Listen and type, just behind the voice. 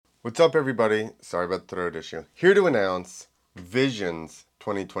What's up, everybody? Sorry about the throat issue. Here to announce Visions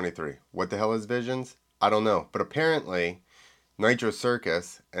 2023. What the hell is Visions? I don't know. But apparently, Nitro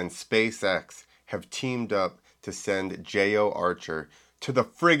Circus and SpaceX have teamed up to send J.O. Archer to the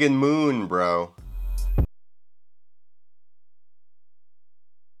friggin' moon, bro.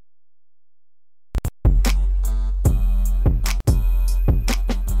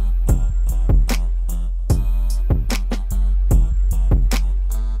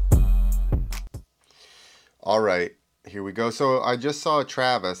 All right, here we go. So I just saw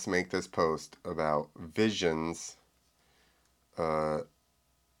Travis make this post about Visions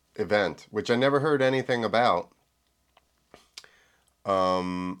event, which I never heard anything about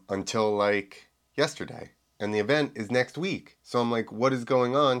until like yesterday. And the event is next week. So I'm like, what is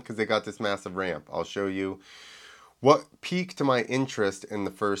going on? Because they got this massive ramp. I'll show you what piqued my interest in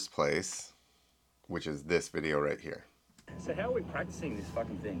the first place, which is this video right here. So how are we practicing this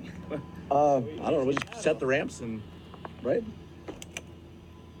fucking thing? I don't know, we'll just set the ramps and, right?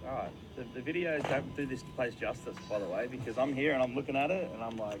 Alright, the videos don't do this place justice, by the way, because I'm here and I'm looking at it and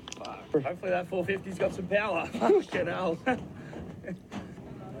I'm like, fuck. Hopefully that 450's got some power. Fucking hell.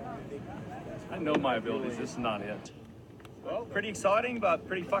 I know my abilities, this is not it. Well, pretty exciting, but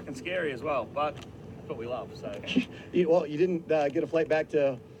pretty fucking scary as well, but that's what we love, so. Well, you didn't get a flight back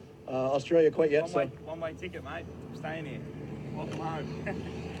to Australia quite yet, so. One-way ticket, mate. I'm staying here. Welcome home.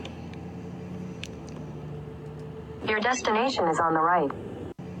 Your destination is on the right.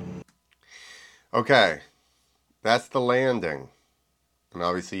 Okay, that's the landing. And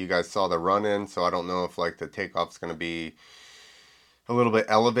obviously you guys saw the run-in, so I don't know if like the takeoff's going to be a little bit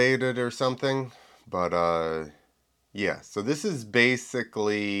elevated or something. But yeah, so this is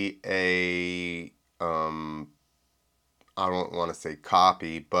basically a, I don't want to say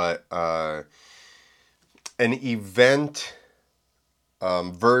copy, but an event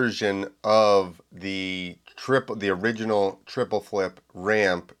version of the original triple flip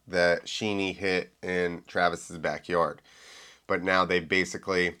ramp that Sheeny hit in Travis's backyard. But now they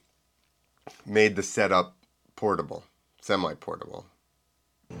basically made the setup portable, semi-portable.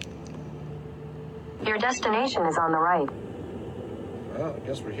 Your destination is on the right. Well, I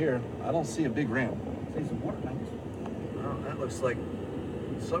guess we're here. I don't see a big ramp. See some water tanks. Well, that looks like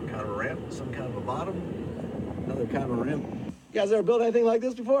some kind of a ramp, some kind of a bottom, another kind of a ramp. You guys ever built anything like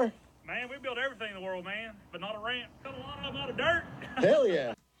this before? Man, we built everything in the world, man, but not a ramp. Built a lot of them out of dirt. Hell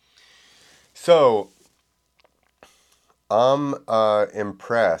yeah. So I'm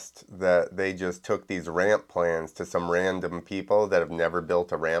impressed that they just took these ramp plans to some random people that have never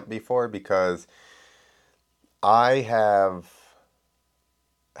built a ramp before, because I have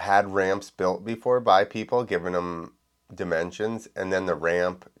had ramps built before by people, giving them dimensions, and then the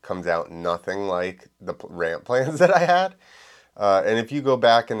ramp comes out nothing like the ramp plans that I had. And if you go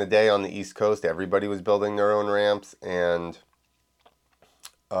back in the day on the East Coast, everybody was building their own ramps, and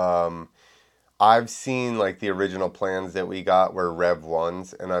I've seen like the original plans that we got were Rev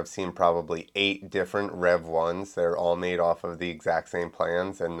 1s, and I've seen probably 8 different Rev 1s. They're all made off of the exact same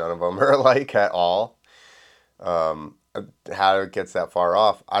plans, and none of them are alike at all. How it gets that far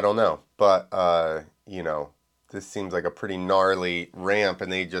off, I don't know. But, you know, this seems like a pretty gnarly ramp,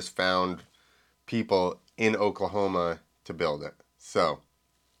 and they just found people in Oklahoma to build it. So,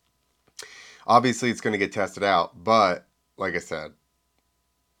 obviously it's going to get tested out, but like I said,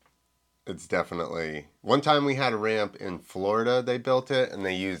 it's definitely... One time we had a ramp in Florida, they built it, and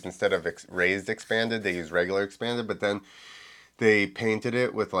they used, instead of raised expanded, they used regular expanded, but then they painted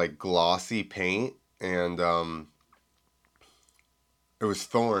it with like glossy paint, and it was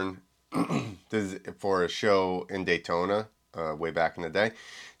Thorn. This is for a show in Daytona, way back in the day.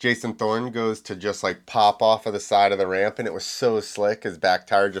 Jason Thorne goes to just like pop off of the side of the ramp, and it was so slick, his back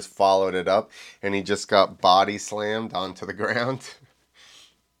tire just followed it up, and he just got body slammed onto the ground.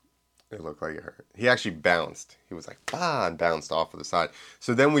 It looked like it hurt. He actually bounced. He was like, bah, and bounced off of the side.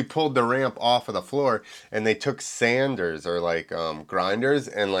 So then we pulled the ramp off of the floor, and they took sanders or like grinders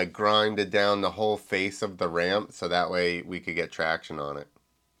and like grinded down the whole face of the ramp, so that way we could get traction on it.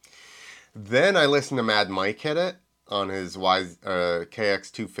 Then I listened to Mad Mike hit it on his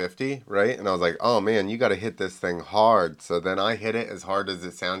KX250, right? And I was like, oh man, you got to hit this thing hard. So then I hit it as hard as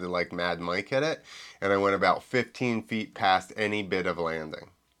it sounded like Mad Mike hit it, and I went about 15 feet past any bit of landing.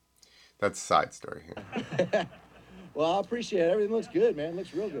 That's a side story here. Well, I appreciate it. Everything looks good, man. It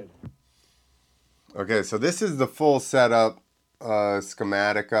looks real good. Okay, so this is the full setup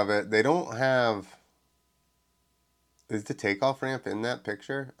schematic of it. They don't have... Is the takeoff ramp in that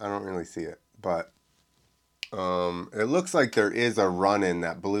picture? I don't really see it, but it looks like there is a run-in.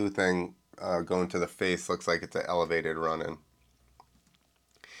 That blue thing going to the face looks like it's an elevated run-in.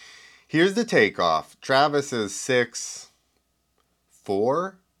 Here's the takeoff. Travis is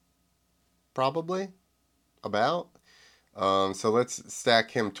 6'4", probably, about. So let's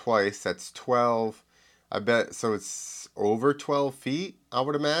stack him twice. That's 12. I bet, so it's over 12 feet, I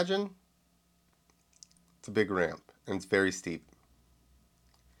would imagine. It's a big ramp, and it's very steep.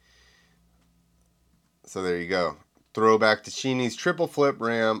 So there you go. Throwback to Sheeney's triple flip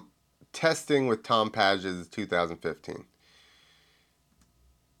ramp, testing with Tom Page's 2015.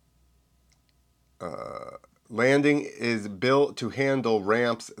 Landing is built to handle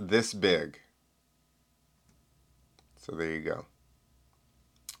ramps this big. So there you go.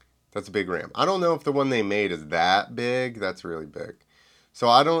 That's a big ramp. I don't know if the one they made is that big. That's really big. So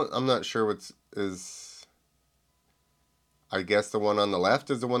I'm not sure I guess the one on the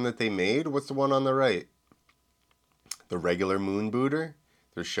left is the one that they made. What's the one on the right? The regular moon booter?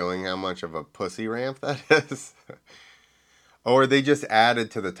 They're showing how much of a pussy ramp that is. Or they just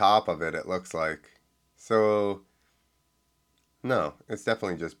added to the top of it, it looks like. So, no, it's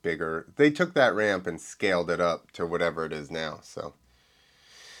definitely just bigger. They took that ramp and scaled it up to whatever it is now. So,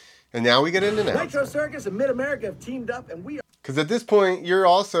 and now we get into Nitro Circus and Mid-America have teamed up, and we are... Because at this point, you're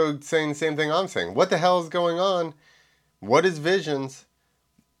also saying the same thing I'm saying. What the hell is going on? What is Visions?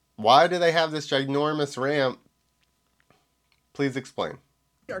 Why do they have this ginormous ramp? Please explain.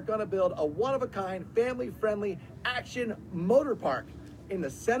 We are going to build a one-of-a-kind, family-friendly action motor park in the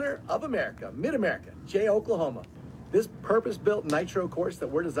center of America, Mid-America, Jay, Oklahoma. This purpose-built Nitro course that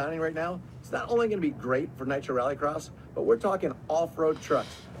we're designing right now, it's not only going to be great for Nitro Rallycross, but we're talking off-road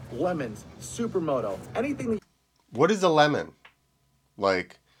trucks, lemons, supermoto, anything that... What is a lemon?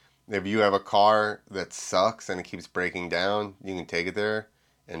 Like, if you have a car that sucks and it keeps breaking down, you can take it there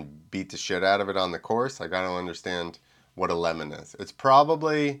and beat the shit out of it on the course? Like, I don't understand what a lemon is. It's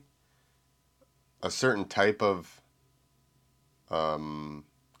probably a certain type of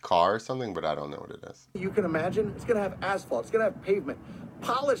car or something, but I don't know what it is. You can imagine, it's going to have asphalt, it's going to have pavement,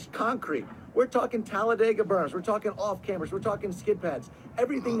 polished concrete. We're talking Talladega berms, we're talking off-campers, we're talking skid pads.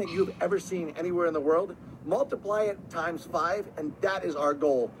 Everything that you've ever seen anywhere in the world, multiply it times 5, and that is our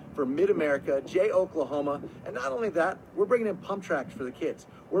goal for Mid-America, Jay, Oklahoma. And not only that, we're bringing in pump tracks for the kids.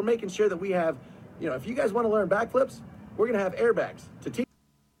 We're making sure that we have, if you guys want to learn backflips, we're going to have airbags to teach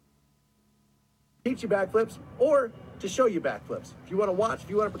you backflips or to show you backflips. If you want to watch, if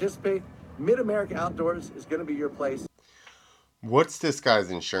you want to participate, Mid-America Outdoors is going to be your place. What's this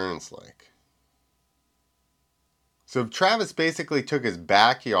guy's insurance like? So Travis basically took his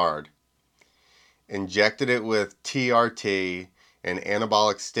backyard, injected it with TRT and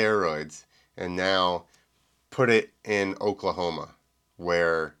anabolic steroids, and now put it in Oklahoma,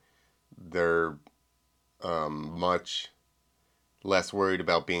 where they're much less worried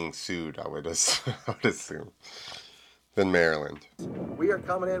about being sued, I would assume, than Maryland. We are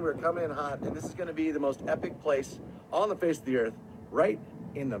coming in, we're coming in hot, and this is going to be the most epic place on the face of the earth, right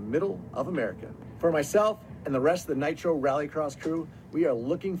in the middle of America. For myself and the rest of the Nitro Rallycross crew, we are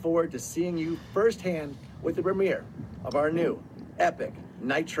looking forward to seeing you firsthand with the premiere of our new epic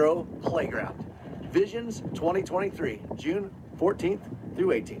Nitro Playground. Visions 2023, June 14th through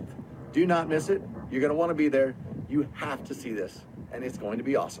 18th. Do not miss it. You're going to want to be there. You have to see this, and it's going to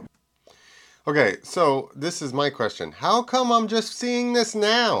be awesome. Okay, so this is my question. How come I'm just seeing this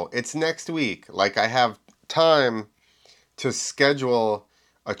now? It's next week. Like, I have time to schedule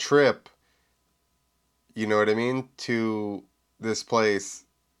a trip, you know what I mean, to this place.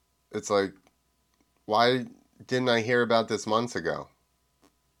 It's like, why didn't I hear about this months ago?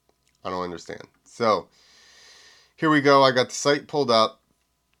 I don't understand. So, here we go. I got the site pulled up.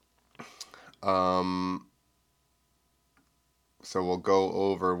 So we'll go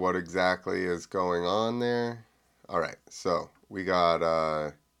over what exactly is going on there. All right, so we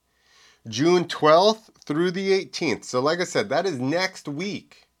got June 12th through the 18th. So like I said, that is next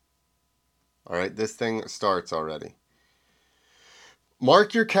week. All right, this thing starts already.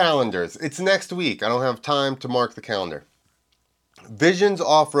 Mark your calendars. It's next week. I don't have time to mark the calendar. Visions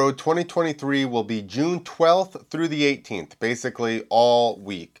Off-Road 2023 will be June 12th through the 18th, basically all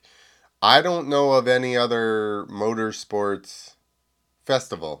week. I don't know of any other motorsports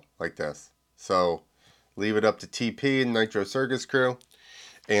festival like this. So leave it up to TP and Nitro Circus crew.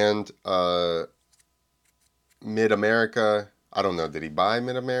 And Mid-America, I don't know. Did he buy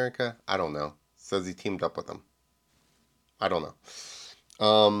Mid-America? I don't know. Says he teamed up with them. I don't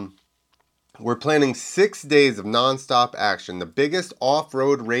know. We're planning 6 days of nonstop action. The biggest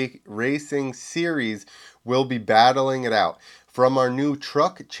off-road racing series will be battling it out. From our new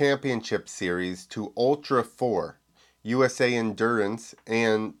Truck Championship Series to Ultra 4, USA Endurance,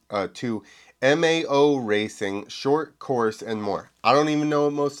 and to MAO racing, short course, and more. I don't even know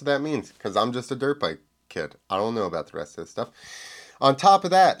what most of that means because I'm just a dirt bike kid. I don't know about the rest of this stuff. On top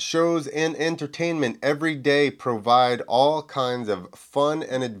of that, shows and entertainment every day provide all kinds of fun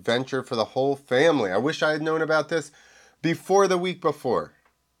and adventure for the whole family. I wish I had known about this before the week before.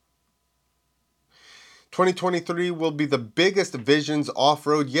 2023 will be the biggest Visions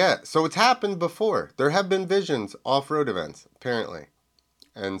off-road yet. So it's happened before. There have been Visions off-road events, apparently.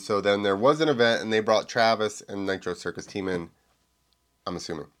 And so then there was an event and they brought Travis and Nitro Circus team in, I'm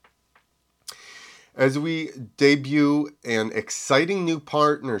assuming. As we debut an exciting new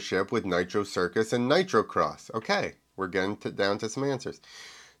partnership with Nitro Circus and Nitro Cross. Okay, we're getting down to some answers.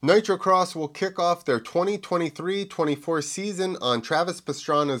 Nitro Cross will kick off their 2023-24 season on Travis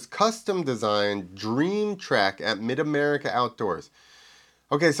Pastrana's custom-designed Dream Track at Mid-America Outdoors.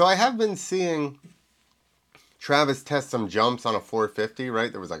 Okay, so I have been seeing Travis test some jumps on a 450,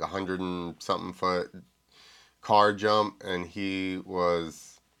 right? There was like 100 and something foot car jump, and he was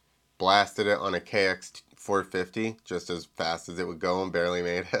blasted it on a KX 450 just as fast as it would go and barely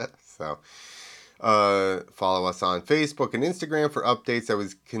made it. So follow us on Facebook and Instagram for updates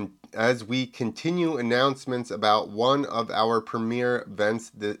as we continue announcements about one of our premier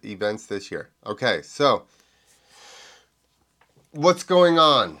events this year. Okay, so what's going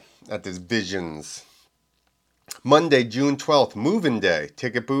on at this Visions? Monday, June 12th, Move-In Day.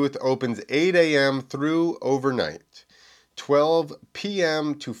 Ticket booth opens 8 a.m. through overnight. 12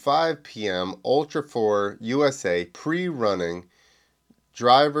 p.m. to 5 p.m. Ultra 4 USA pre-running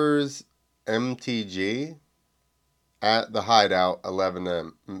drivers MTG at the Hideout 11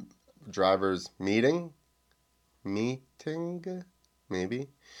 a.m. Drivers meeting maybe.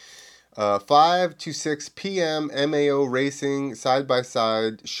 5 to 6 p.m. MAO racing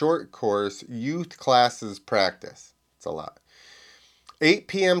side-by-side short course youth classes practice. It's a lot. 8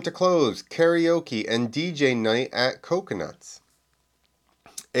 p.m. to close, karaoke and DJ night at Coconuts.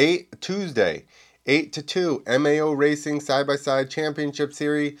 Tuesday, 8 to 2, MAO Racing Side-by-Side Championship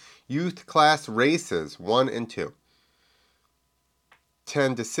Series Youth Class Races 1 and 2.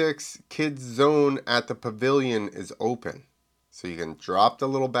 10 to 6, Kids Zone at the Pavilion is open. So you can drop the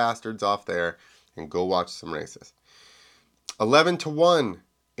little bastards off there and go watch some races. 11 to 1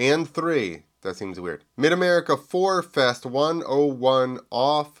 and 3. That seems weird. Mid-America 4 Fest 101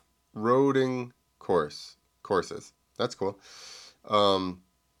 off-roading courses. That's cool.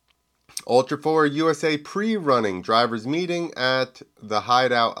 Ultra 4 USA pre-running drivers meeting at the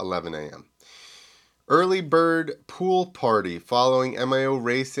Hideout 11 a.m. Early bird pool party following MAO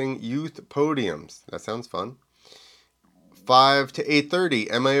Racing youth podiums. That sounds fun. 5 to 8:30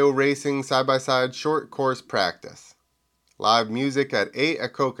 MAO Racing side-by-side short course practice. Live music at 8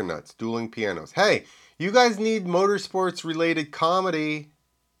 at Coconuts, dueling pianos. Hey, you guys need motorsports related comedy.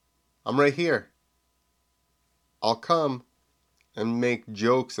 I'm right here. I'll come and make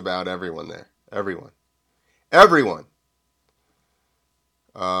jokes about everyone there. Everyone.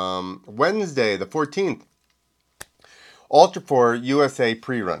 Wednesday, the 14th. Ultra 4 USA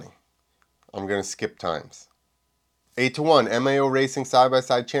pre-running. I'm going to skip times. 8 to 1, MAO Racing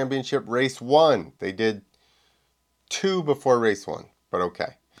Side-by-Side Championship Race 1. They did 2 before Race 1, but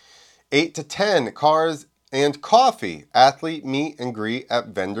okay. 8 to 10, Cars and Coffee, Athlete Meet and Greet at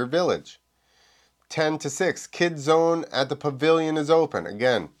Vendor Village. 10 to 6, Kids Zone at the Pavilion is open.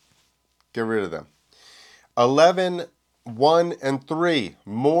 Again, get rid of them. 11, 1, and 3,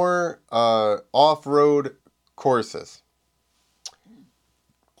 more off-road courses.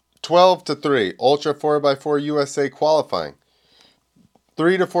 12 to 3, Ultra 4x4 USA qualifying.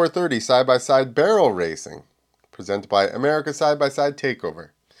 3 to 4:30, side-by-side barrel racing, presented by America Side-by-Side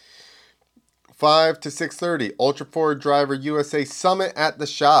Takeover. 5 to 6:30, Ultra 4 Driver USA Summit at the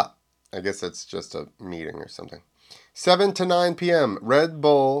Shop. I guess that's just a meeting or something. 7 to 9 p.m., Red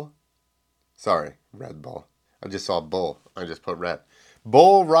Bull. I just saw Bull. I just put Red.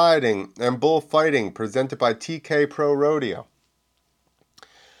 Bull riding and bull fighting, presented by TK Pro Rodeo.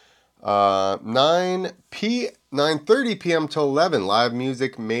 9:30 p.m. to 11, live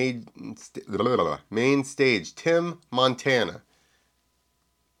music main stage. Tim Montana.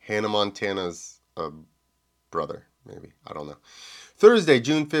 Hannah Montana's brother, maybe. I don't know. Thursday,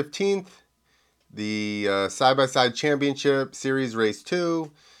 June 15th, the Side-by-Side Championship Series Race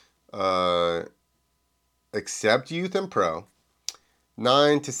 2. Except Youth and Pro.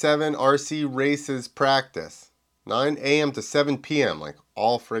 9 to 7, RC Races Practice. 9 a.m. to 7 p.m., like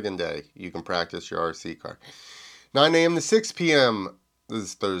all friggin' day, you can practice your RC car. 9 a.m. to 6 p.m., this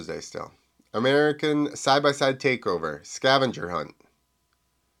is Thursday still. American Side-by-Side Takeover, Scavenger Hunt.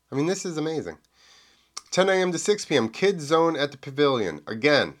 I mean, this is amazing. 10 a.m. to 6 p.m., Kids Zone at the Pavilion.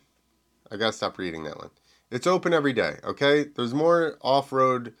 Again, I gotta stop reading that one. It's open every day, okay? There's more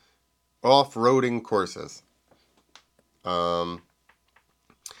off-roading courses. Adult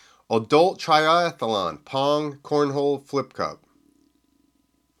triathlon, pong, cornhole, flip cup.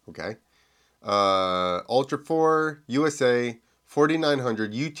 Okay. Ultra 4, USA,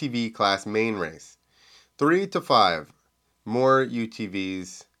 4900 UTV class main race. 3 to 5, more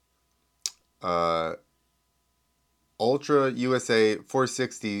UTVs. Ultra USA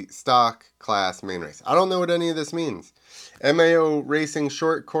 460 stock class main race. I don't know what any of this means. MAO Racing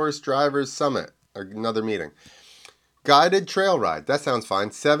Short Course Drivers Summit, another meeting. Guided trail ride, that sounds fine.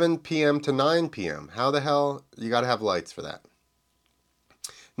 7 p.m. to 9 p.m. How the hell? You gotta have lights for that.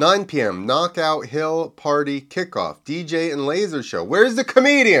 9 p.m. Knockout Hill Party Kickoff, DJ and Laser Show. Where's the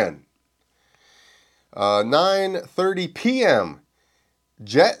comedian? 9:30 p.m.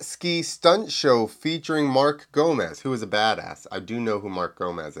 Jet Ski Stunt Show featuring Mark Gomez, who is a badass. I do know who Mark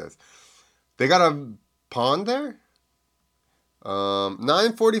Gomez is. They got a pond there?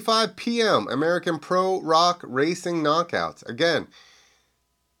 9:45 p.m. American Pro Rock Racing Knockouts. Again,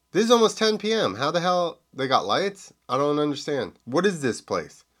 this is almost 10 p.m. How the hell they got lights? I don't understand. What is this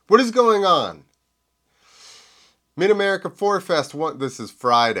place? What is going on? Mid-America 4Fest. This is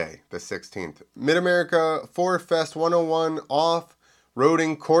Friday, the 16th. Mid-America 4Fest 101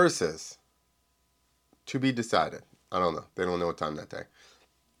 off-roading courses. To be decided. I don't know. They don't know what time that day.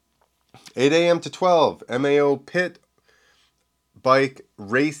 8 a.m. to 12. MAO Pit Bike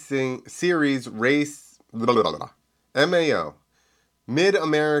Racing Series Race. Blah, blah, blah. MAO.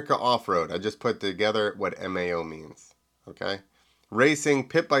 Mid-America Off-Road. I just put together what MAO means. Okay? Racing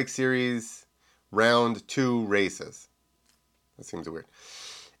Pit Bike Series Round 2 races. That seems weird.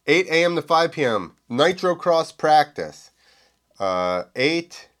 8 a.m. to 5 p.m. Nitro Cross Practice.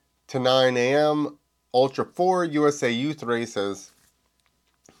 8 to 9 a.m. Ultra 4 USA Youth Races.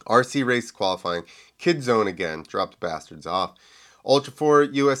 RC Race Qualifying. Kid Zone again. Drop the bastards off. Ultra 4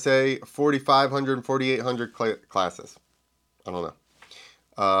 USA 4500 and 4800 classes. I don't know.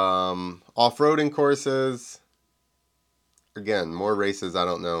 Off-roading courses. Again, more races, I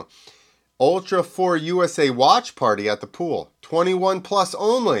don't know. Ultra 4 USA watch party at the pool. 21 plus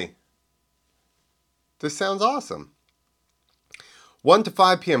only. This sounds awesome. 1 to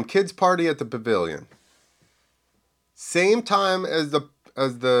 5 p.m. kids party at the pavilion. Same time as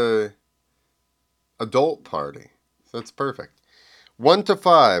the adult party. So that's perfect. 1 to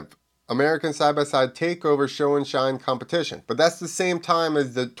 5, American Side-by-Side Takeover Show and Shine competition. But that's the same time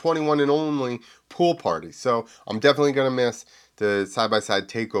as the 21 and only pool party. So I'm definitely going to miss the Side-by-Side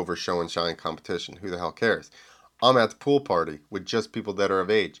Takeover Show and Shine competition. Who the hell cares? I'm at the pool party with just people that are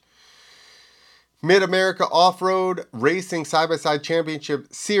of age. Mid-America Off-Road Racing Side-by-Side Championship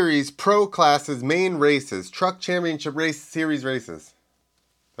Series Pro Classes Main Races. Truck Championship Race Series Races.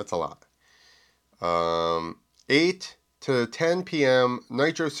 That's a lot. 8 to 10 p.m.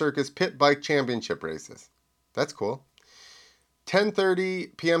 Nitro Circus Pit Bike Championship Races. That's cool.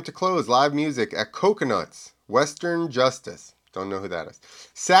 10:30 p.m. to close. Live music at Coconuts. Western Justice. Don't know who that is.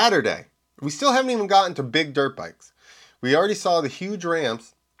 Saturday. We still haven't even gotten to big dirt bikes. We already saw the huge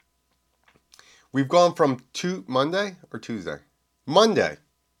ramps. We've gone from Monday or Tuesday? Monday.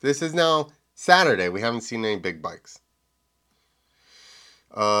 This is now Saturday. We haven't seen any big bikes.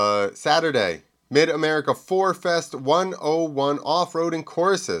 Saturday. Mid-America 4Fest 101 off-roading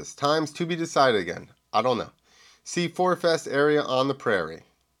courses. Times to be decided again. I don't know. See 4Fest area on the prairie.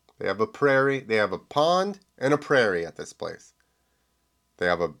 They have a prairie. They have a pond and a prairie at this place. They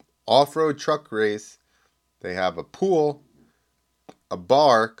have a off-road truck race. They have a pool, a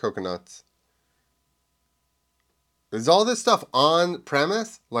bar, Coconuts. Is all this stuff on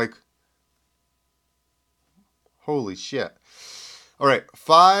premise? Like, holy shit. All right,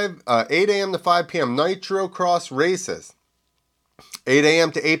 8 a.m. to 5 p.m. Nitro Cross races. 8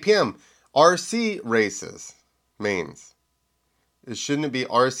 a.m. to 8 p.m. RC races. Mains. Shouldn't it be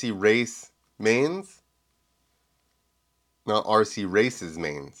RC race mains? Not RC races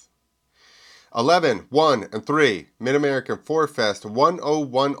mains. 11, 1, and 3. Mid-American 4Fest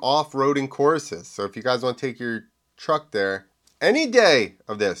 101 off-roading courses. So if you guys want to take your truck there, any day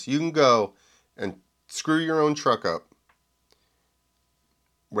of this, you can go and screw your own truck up.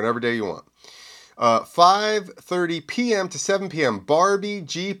 Whatever day you want. 5:30 p.m. to 7 p.m. Barbie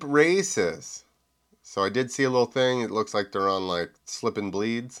Jeep races. So I did see a little thing. It looks like they're on like Slip and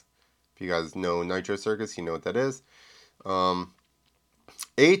Bleeds. If you guys know Nitro Circus, you know what that is.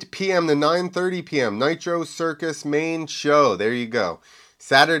 8 p.m. to 9:30 p.m. Nitro Circus main show. There you go.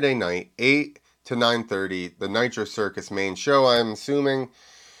 Saturday night, 8 to 9:30. The Nitro Circus main show. I'm assuming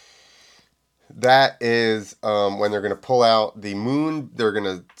that is when they're going to pull out the moon. They're going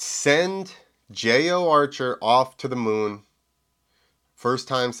to send J.O. Archer off to the moon. First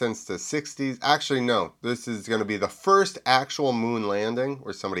time since the 60s. Actually, no. This is going to be the first actual moon landing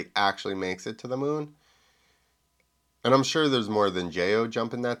where somebody actually makes it to the moon. And I'm sure there's more than J.O.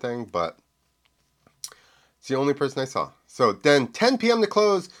 jumping that thing, but it's the only person I saw. So then 10 p.m. to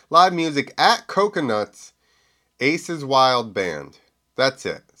close, live music at Coconuts, Ace's Wild Band. That's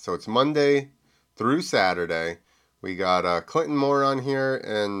it. So it's Monday through Saturday. We got Clinton Moore on here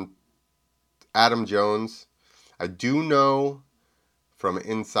and Adam Jones. I do know from an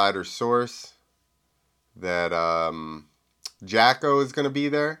insider source that Jacko is going to be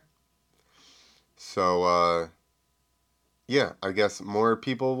there. So, yeah, I guess more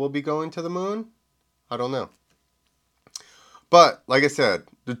people will be going to the moon. I don't know. But, like I said,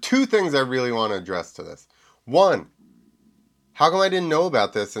 the two things I really want to address to this. One, how come I didn't know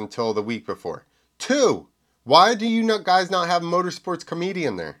about this until the week before? Two, why do you guys not have a motorsports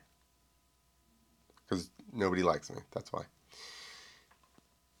comedian there? Because nobody likes me. That's why.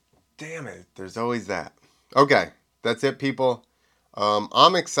 Damn it. There's always that. Okay. That's it, people.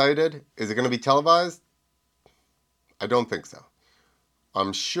 I'm excited. Is it going to be televised? I don't think so.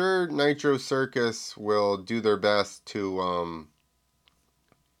 I'm sure Nitro Circus will do their best to...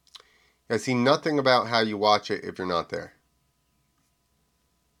 I see nothing about how you watch it if you're not there.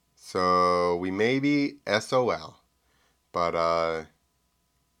 So we may be SOL. But,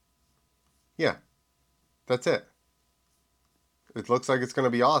 yeah. That's it. It looks like it's going to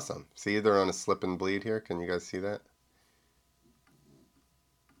be awesome. See, they're on a slip and bleed here. Can you guys see that?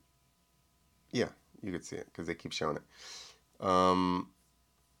 Yeah, you can see it because they keep showing it.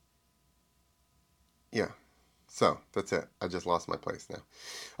 Yeah, so that's it. I just lost my place now.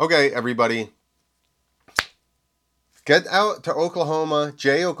 Okay, everybody. Get out to Oklahoma,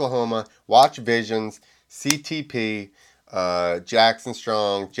 Oklahoma, watch Visions, CTP, Jackson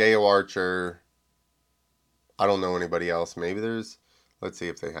Strong, J.O. Archer. I don't know anybody else. Maybe there's... Let's see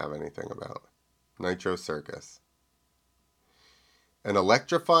if they have anything about Nitro Circus. An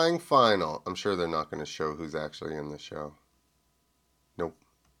electrifying final. I'm sure they're not going to show who's actually in the show. Nope.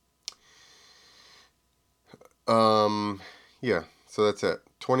 Yeah, so that's it.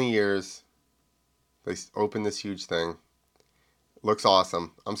 20 years. They opened this huge thing. Looks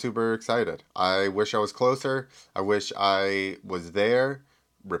awesome. I'm super excited. I wish I was closer. I wish I was there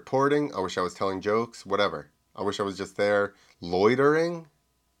reporting. I wish I was telling jokes. Whatever. I wish I was just there loitering,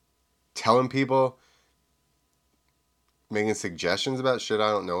 telling people, making suggestions about shit I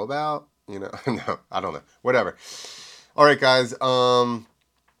don't know about. You know, no, I don't know. Whatever. All right, guys.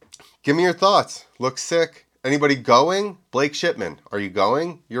 Give me your thoughts. Looks sick. Anybody going? Blake Shipman, are you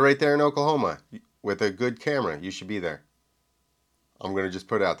going? You're right there in Oklahoma with a good camera. You should be there. I'm going to just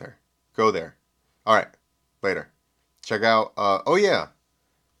put it out there. Go there. All right. Later. Check out... oh, yeah.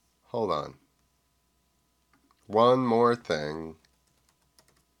 Hold on. One more thing.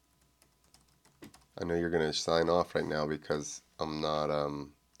 I know you're going to sign off right now because I'm not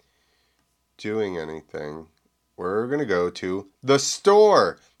doing anything. We're going to go to the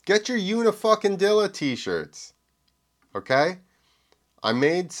store. Get your Unifuckindilla t-shirts. Okay? I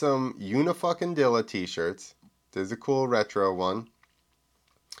made some Unifuckindilla t-shirts. There's a cool retro one.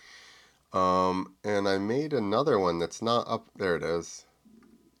 And I made another one that's not up. There it is.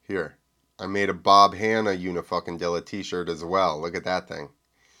 Here. I made a Bob Hanna Unifuckindilla t-shirt as well. Look at that thing.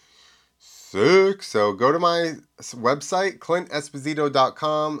 Sick. So go to my website,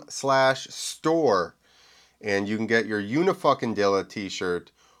 clintesposito.com/store. And you can get your Unifuckindilla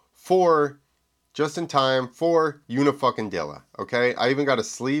t-shirt for just in time for Unifuckindilla. Okay? I even got a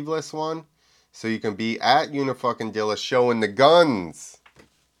sleeveless one. So you can be at Unifuckindilla showing the guns.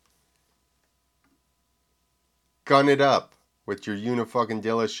 Gun it up with your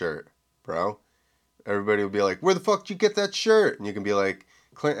Unifuckindilla shirt, bro. Everybody will be like, where the fuck did you get that shirt? And you can be like,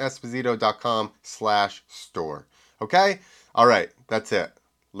 clintesposito.com/store. Okay? All right. That's it.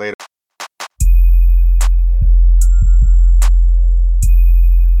 Later.